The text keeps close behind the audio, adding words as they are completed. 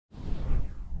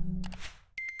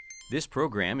This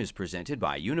program is presented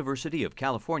by University of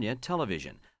California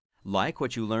Television. Like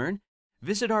what you learn?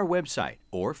 Visit our website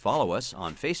or follow us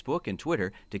on Facebook and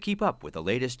Twitter to keep up with the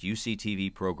latest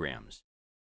UCTV programs.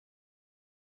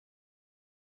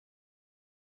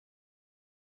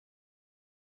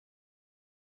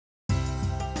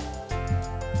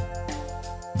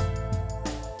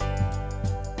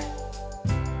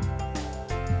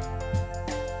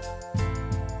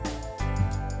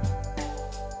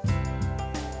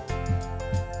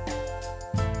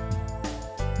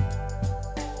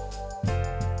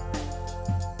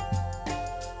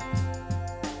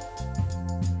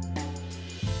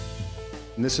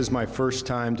 This is my first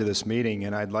time to this meeting,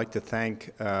 and I'd like to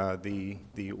thank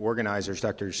the organizers,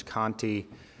 Drs. Conti,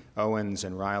 Owens,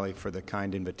 and Riley, for the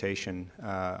kind invitation.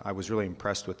 I was really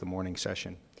impressed with the morning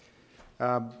session.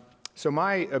 So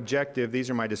my objective,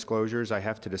 these are my disclosures. I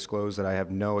have to disclose that I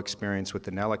have no experience with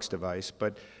the NELIX device,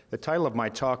 but the title of my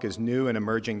talk is New and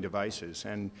Emerging Devices,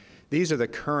 and these are the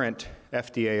current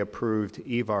FDA-approved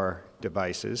EVAR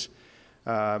devices.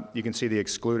 You can see the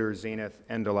excluder, Zenith,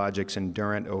 Endologix,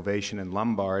 Endurant, Ovation, and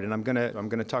Lombard. And I'm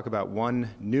gonna talk about one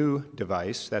new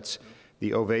device. That's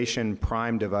the Ovation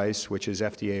Prime device, which is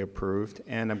FDA approved.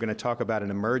 And I'm gonna talk about an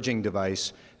emerging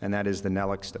device, and that is the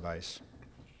NELIX device.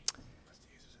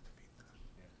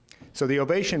 So the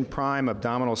Ovation Prime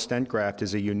abdominal stent graft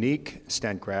is a unique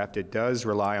stent graft. It does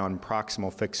rely on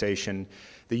proximal fixation.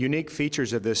 The unique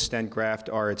features of this stent graft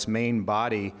are its main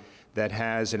body that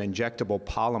has an injectable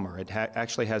polymer. It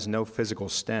actually has no physical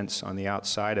stents on the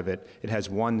outside of it. It has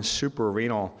one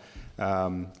suprarenal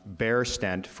bare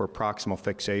stent for proximal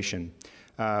fixation.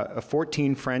 A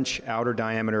 14 French outer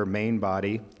diameter main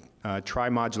body,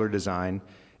 tri-modular design,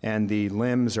 and the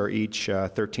limbs are each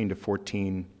 13 to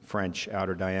 14 French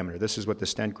outer diameter. This is what the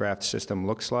stent graft system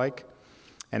looks like.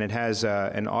 And it has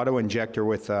an auto-injector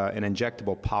with an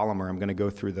injectable polymer. I'm going to go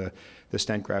through the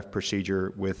stent graft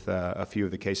procedure with a few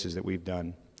of the cases that we've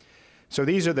done. So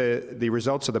these are the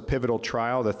results of the pivotal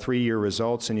trial, the 3-year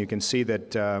results, and you can see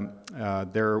that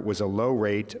there was a low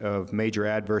rate of major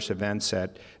adverse events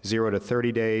at 0 to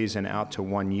 30 days and out to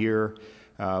 1 year,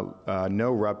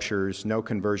 no ruptures, no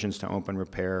conversions to open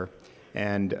repair,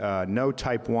 and no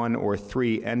type 1 or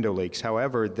 3 endoleaks.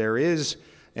 However, there is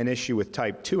an issue with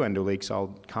type 2 endoleaks.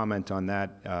 I'll comment on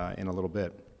that in a little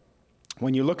bit.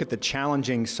 When you look at the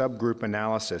challenging subgroup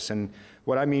analysis, and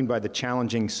what I mean by the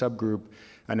challenging subgroup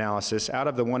analysis, out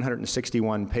of the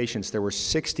 161 patients, there were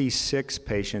 66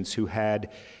 patients who had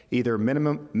either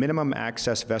minimum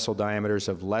access vessel diameters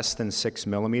of less than 6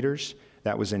 millimeters,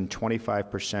 that was in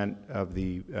 25% of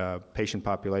the patient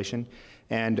population,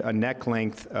 and a neck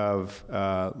length of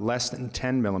less than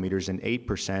 10 millimeters in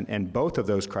 8%, and both of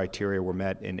those criteria were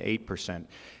met in 8%.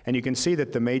 And you can see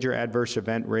that the major adverse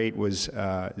event rate was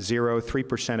 0,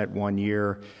 3% at 1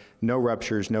 year, no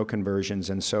ruptures, no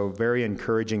conversions, and so very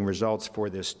encouraging results for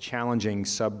this challenging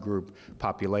subgroup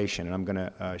population. And I'm going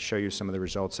to show you some of the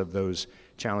results of those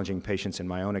challenging patients in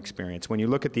my own experience. When you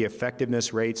look at the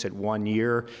effectiveness rates at 1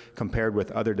 year compared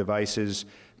with other devices,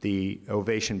 the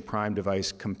Ovation Prime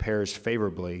device compares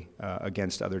favorably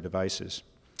against other devices.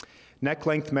 Neck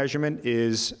length measurement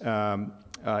is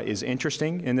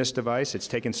interesting in this device. It's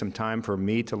taken some time for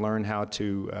me to learn how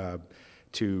to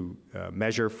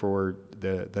measure for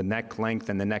the neck length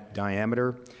and the neck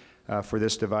diameter for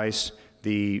this device.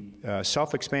 The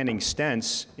self-expanding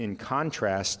stents, in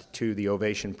contrast to the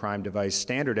Ovation Prime device,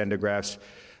 standard endografts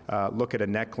look at a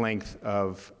neck length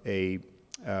of a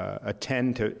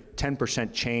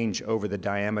 10% change over the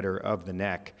diameter of the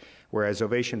neck, whereas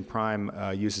Ovation Prime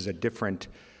uses a different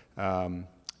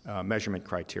measurement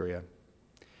criteria.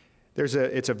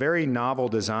 It's a very novel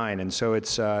design, and so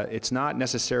it's not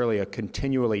necessarily a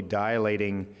continually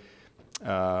dilating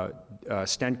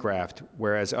stent graft,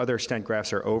 whereas other stent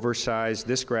grafts are oversized.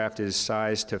 This graft is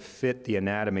sized to fit the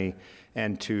anatomy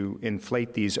and to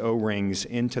inflate these O-rings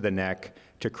into the neck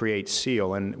to create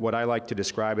seal. And what I like to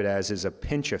describe it as is a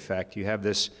pinch effect. You have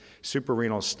this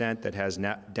suprarenal stent that has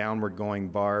downward going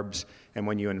barbs, and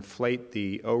when you inflate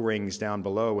the O-rings down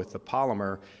below with the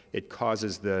polymer, it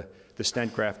causes the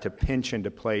stent graft to pinch into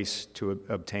place to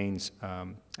obtain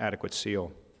adequate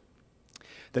seal.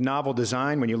 The novel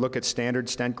design, when you look at standard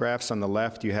stent grafts on the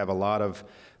left, you have a lot of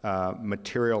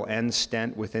material end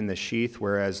stent within the sheath,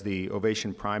 whereas the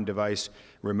Ovation Prime device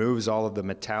removes all of the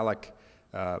metallic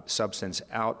substance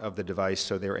out of the device,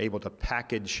 so they're able to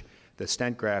package the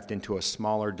stent graft into a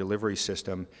smaller delivery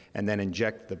system and then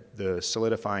inject the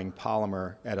solidifying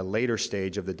polymer at a later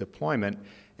stage of the deployment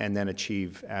and then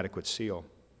achieve adequate seal.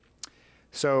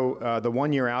 So the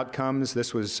one-year outcomes,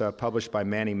 this was published by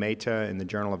Manny Mehta in the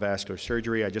Journal of Vascular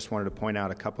Surgery. I just wanted to point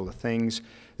out a couple of things.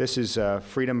 This is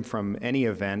freedom from any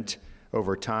event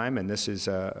over time, and this is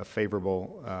a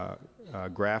favorable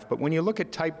graph. But when you look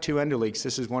at type 2 endoleaks,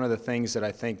 this is one of the things that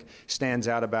I think stands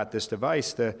out about this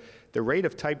device. The rate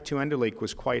of type 2 endoleak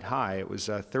was quite high. It was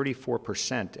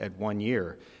 34% at 1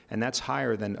 year, and that's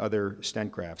higher than other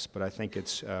stent grafts, but I think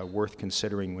it's worth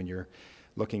considering when you're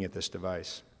looking at this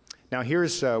device. Now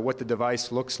here's what the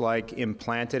device looks like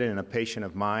implanted in a patient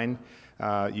of mine.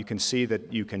 You can see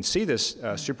this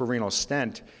suprarenal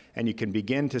stent, and you can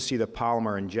begin to see the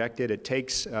polymer injected. It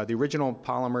takes, the original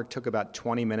polymer took about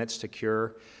 20 minutes to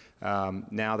cure.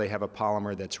 Now they have a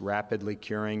polymer that's rapidly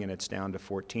curing, and it's down to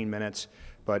 14 minutes.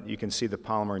 But you can see the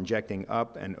polymer injecting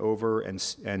up and over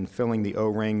and filling the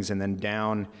O-rings, and then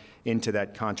down into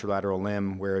that contralateral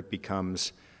limb where it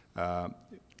becomes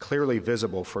clearly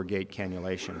visible for gate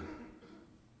cannulation.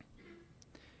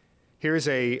 Here's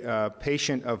a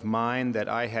patient of mine that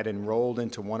I had enrolled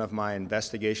into one of my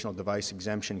investigational device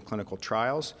exemption clinical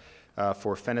trials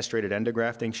for fenestrated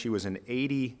endografting. She was an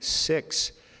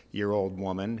 86-year-old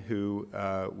woman who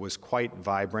was quite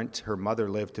vibrant. Her mother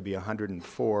lived to be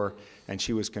 104, and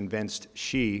she was convinced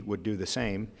she would do the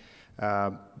same.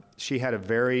 She had a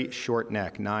very short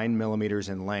neck, 9 millimeters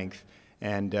in length,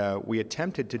 and we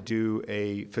attempted to do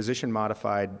a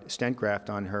physician-modified stent graft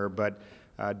on her, but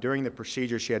during the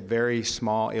procedure, she had very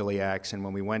small iliacs, and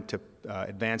when we went to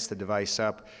advance the device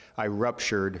up, I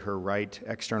ruptured her right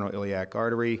external iliac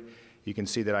artery. You can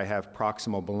see that I have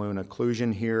proximal balloon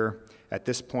occlusion here. At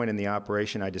this point in the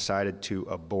operation, I decided to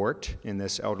abort in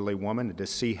this elderly woman to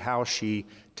see how she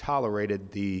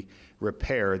tolerated the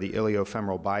repair, the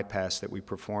iliofemoral bypass that we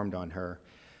performed on her.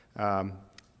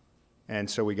 And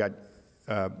so we got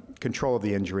control of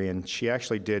the injury, and she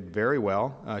actually did very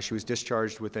well. She was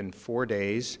discharged within 4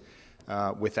 days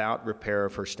without repair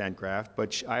of her stent graft,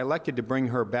 but I elected to bring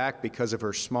her back because of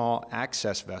her small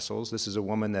access vessels. This is a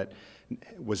woman that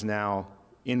was now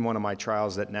in one of my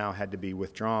trials that now had to be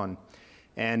withdrawn.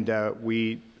 And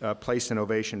we placed an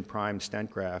Ovation Prime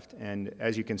stent graft, and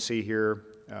as you can see here,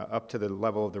 up to the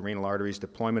level of the renal arteries,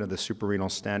 deployment of the suprarenal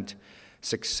stent,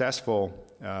 successful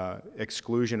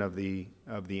exclusion of the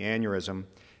aneurysm,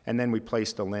 and then we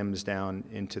placed the limbs down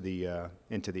into the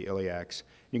iliacs.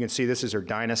 You can see this is her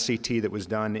Dyna CT that was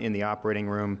done in the operating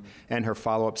room, and her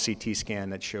follow-up CT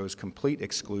scan that shows complete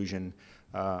exclusion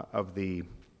of the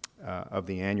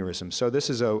aneurysm. So this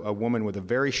is a woman with a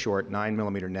very short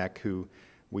 9-millimeter neck who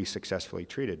we successfully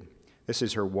treated. This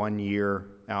is her 1-year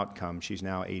outcome. She's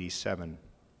now 87.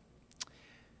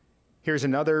 Here's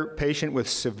another patient with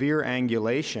severe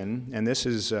angulation, and this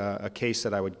is a case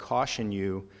that I would caution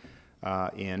you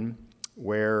in,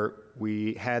 where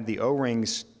we had the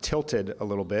O-rings tilted a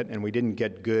little bit, and we didn't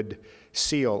get good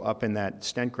seal up in that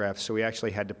stent graft, so we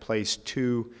actually had to place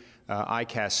 2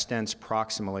 ICAS stents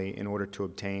proximally in order to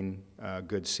obtain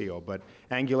good seal. But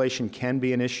angulation can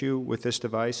be an issue with this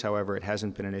device. However, it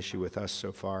hasn't been an issue with us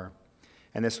so far.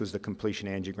 And this was the completion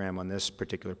angiogram on this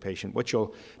particular patient. What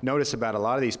you'll notice about a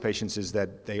lot of these patients is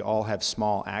that they all have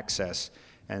small access,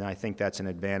 and I think that's an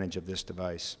advantage of this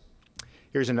device.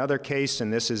 Here's another case,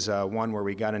 and this is one where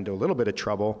we got into a little bit of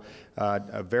trouble.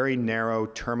 A very narrow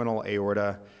terminal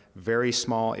aorta, very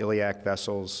small iliac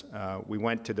vessels. We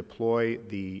went to deploy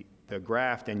the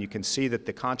graft, and you can see that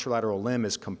the contralateral limb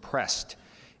is compressed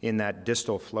in that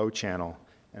distal flow channel,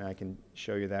 and I can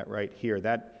show you that right here.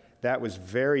 That was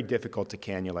very difficult to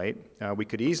cannulate. We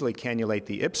could easily cannulate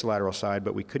the ipsilateral side,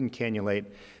 but we couldn't cannulate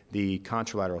the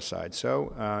contralateral side.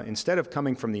 So instead of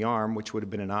coming from the arm, which would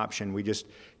have been an option, we just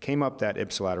came up that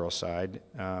ipsilateral side,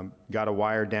 got a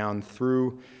wire down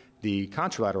through the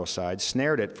contralateral side,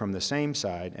 snared it from the same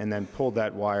side, and then pulled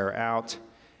that wire out,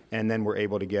 and then we're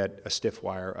able to get a stiff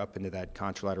wire up into that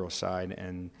contralateral side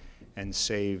and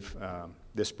save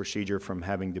this procedure from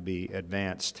having to be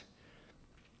advanced.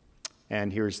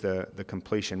 And here's the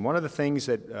completion. One of the things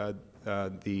that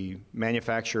the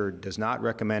manufacturer does not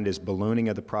recommend is ballooning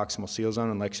of the proximal seal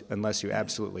zone unless you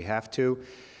absolutely have to.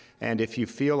 And if you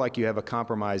feel like you have a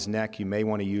compromised neck, you may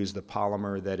want to use the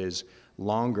polymer that is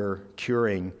longer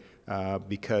curing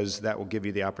because that will give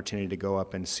you the opportunity to go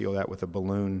up and seal that with a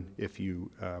balloon if you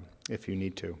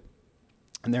need to.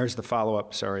 And there's the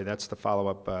follow-up, sorry, that's the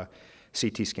follow-up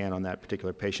CT scan on that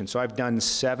particular patient. So I've done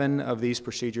 7 of these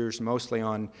procedures, mostly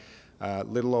on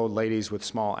little old ladies with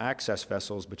small access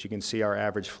vessels, but you can see our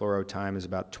average fluoro time is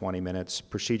about 20 minutes.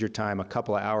 Procedure time, a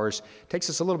couple of hours. It takes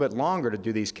us a little bit longer to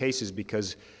do these cases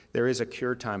because there is a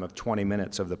cure time of 20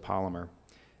 minutes of the polymer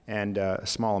and a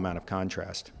small amount of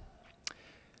contrast.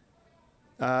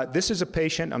 This is a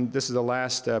patient, this is the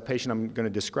last patient I'm going to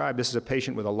describe. This is a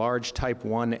patient with a large type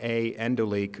 1A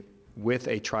endoleak with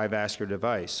a trivascular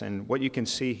device. And what you can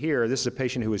see here, this is a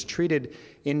patient who was treated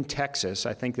in Texas.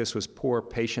 I think this was poor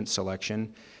patient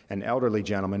selection, an elderly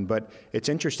gentleman. But it's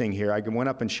interesting here. I went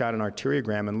up and shot an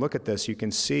arteriogram, and look at this. You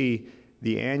can see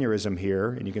the aneurysm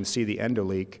here, and you can see the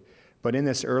endoleak. But in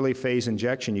this early phase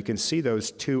injection, you can see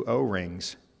those two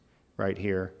O-rings right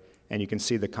here, and you can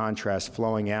see the contrast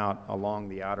flowing out along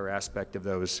the outer aspect of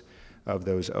those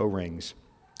O-rings.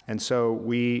 And so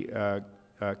we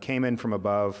came in from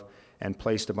above and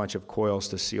placed a bunch of coils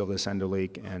to seal this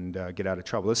endoleak and get out of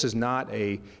trouble. This is not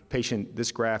a patient,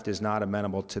 this graft is not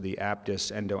amenable to the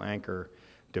Aptus endo-anchor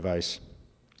device.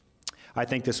 I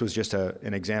think this was just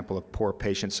an example of poor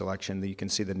patient selection. You can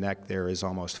see the neck there is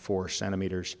almost 4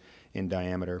 centimeters in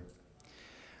diameter.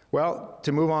 Well,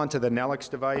 to move on to the Nelix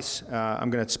device,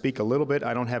 I'm going to speak a little bit.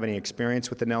 I don't have any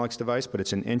experience with the Nelix device, but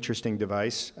it's an interesting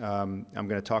device. I'm going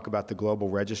to talk about the global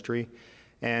registry.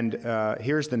 And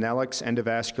here's the Nelix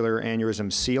endovascular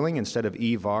aneurysm sealing. Instead of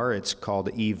EVAR, it's called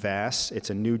EVAS. It's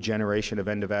a new generation of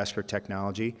endovascular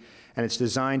technology, and it's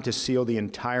designed to seal the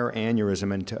entire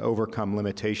aneurysm and to overcome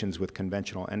limitations with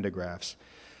conventional endografts.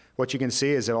 What you can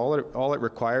see is that all it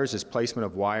requires is placement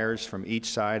of wires from each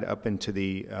side up into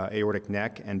the aortic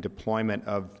neck and deployment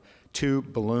of 2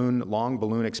 long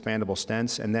balloon expandable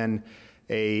stents, and then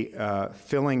a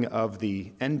filling of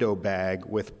the endo bag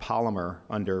with polymer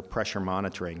under pressure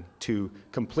monitoring to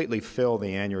completely fill the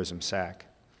aneurysm sac.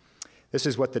 This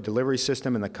is what the delivery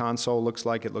system in the console looks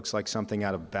like. It looks like something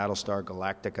out of Battlestar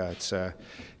Galactica. It's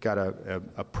got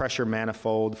a pressure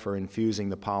manifold for infusing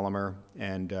the polymer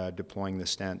and deploying the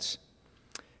stents.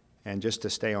 And just to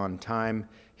stay on time,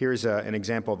 here's an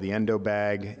example of the endo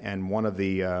bag, and one of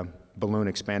the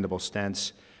balloon expandable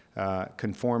stents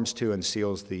conforms to and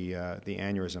seals the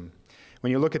aneurysm.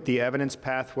 When you look at the evidence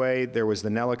pathway, there was the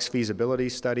Nelix feasibility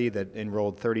study that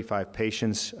enrolled 35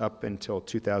 patients up until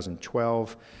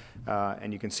 2012,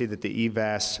 and you can see that the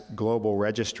EVAS global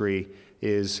registry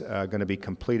is going to be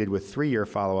completed with 3-year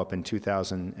follow-up in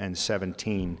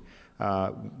 2017.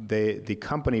 The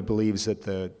company believes that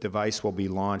the device will be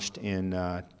launched in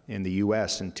the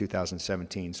U.S. in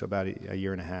 2017, so about a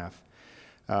year and a half.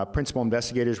 Principal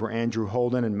investigators were Andrew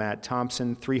Holden and Matt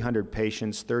Thompson, 300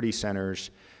 patients, 30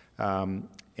 centers,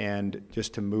 and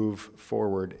just to move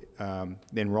forward,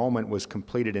 the enrollment was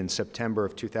completed in September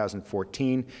of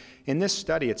 2014. In this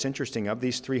study, it's interesting, of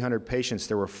these 300 patients,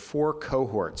 there were 4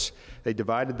 cohorts. They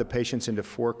divided the patients into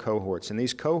 4 cohorts, and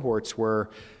these cohorts were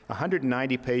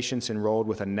 190 patients enrolled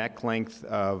with a neck length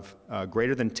of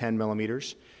greater than 10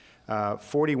 millimeters,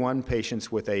 41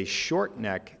 patients with a short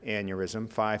neck aneurysm,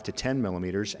 5 to 10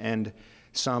 millimeters, and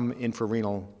some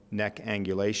infrarenal neck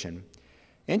angulation.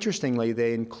 Interestingly,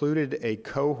 they included a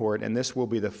cohort, and this will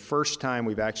be the first time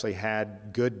we've actually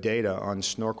had good data on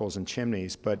snorkels and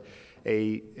chimneys, but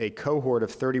a cohort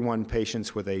of 31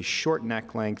 patients with a short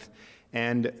neck length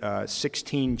and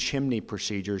 16 chimney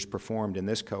procedures performed in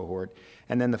this cohort.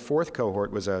 And then the 4th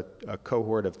cohort was a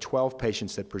cohort of 12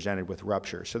 patients that presented with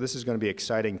rupture. So this is going to be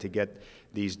exciting to get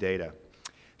these data.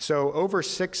 So over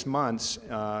 6 months,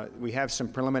 we have some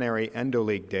preliminary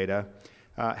endoleak data.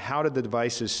 How did the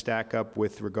devices stack up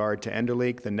with regard to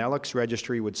endoleak? The Nelix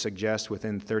registry would suggest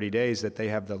within 30 days that they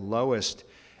have the lowest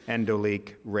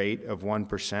endoleak rate of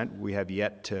 1%. We have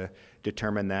yet to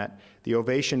determine that. The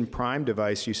Ovation Prime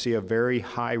device, you see a very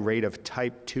high rate of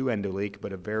type 2 endoleak,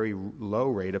 but a very low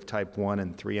rate of type 1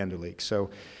 and 3 endoleak. So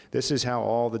this is how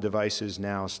all the devices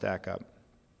now stack up.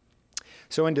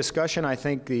 So in discussion, I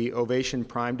think the Ovation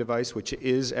Prime device, which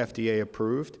is FDA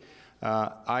approved,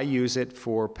 I use it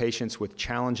for patients with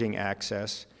challenging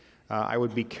access. I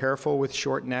would be careful with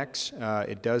short necks.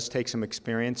 It does take some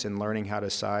experience in learning how to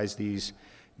size these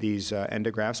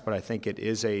endografts, but I think it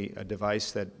is a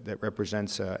device that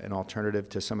represents an alternative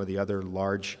to some of the other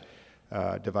large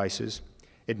devices.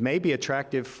 It may be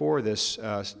attractive for this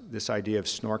idea of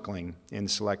snorkeling in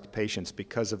select patients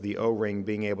because of the O-ring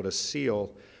being able to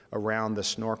seal around the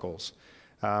snorkels.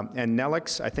 And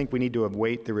Nelix, I think we need to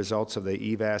await the results of the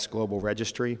EVAS global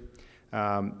registry.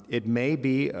 It may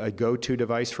be a go-to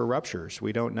device for ruptures.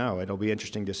 We don't know. It'll be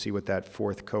interesting to see what that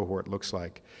 4th cohort looks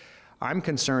like. I'm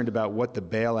concerned about what the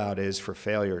bailout is for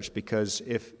failures, because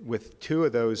if with 2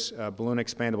 of those balloon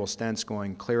expandable stents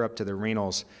going clear up to the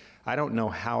renals, I don't know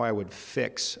how I would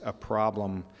fix a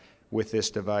problem with this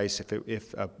device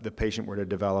if the patient were to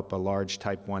develop a large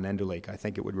type 1 endoleak. I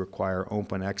think it would require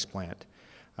open explant.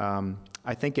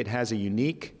 I think it has a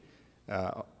unique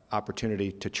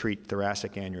opportunity to treat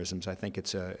thoracic aneurysms. I think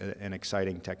it's an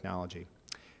exciting technology.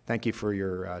 Thank you for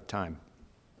your time.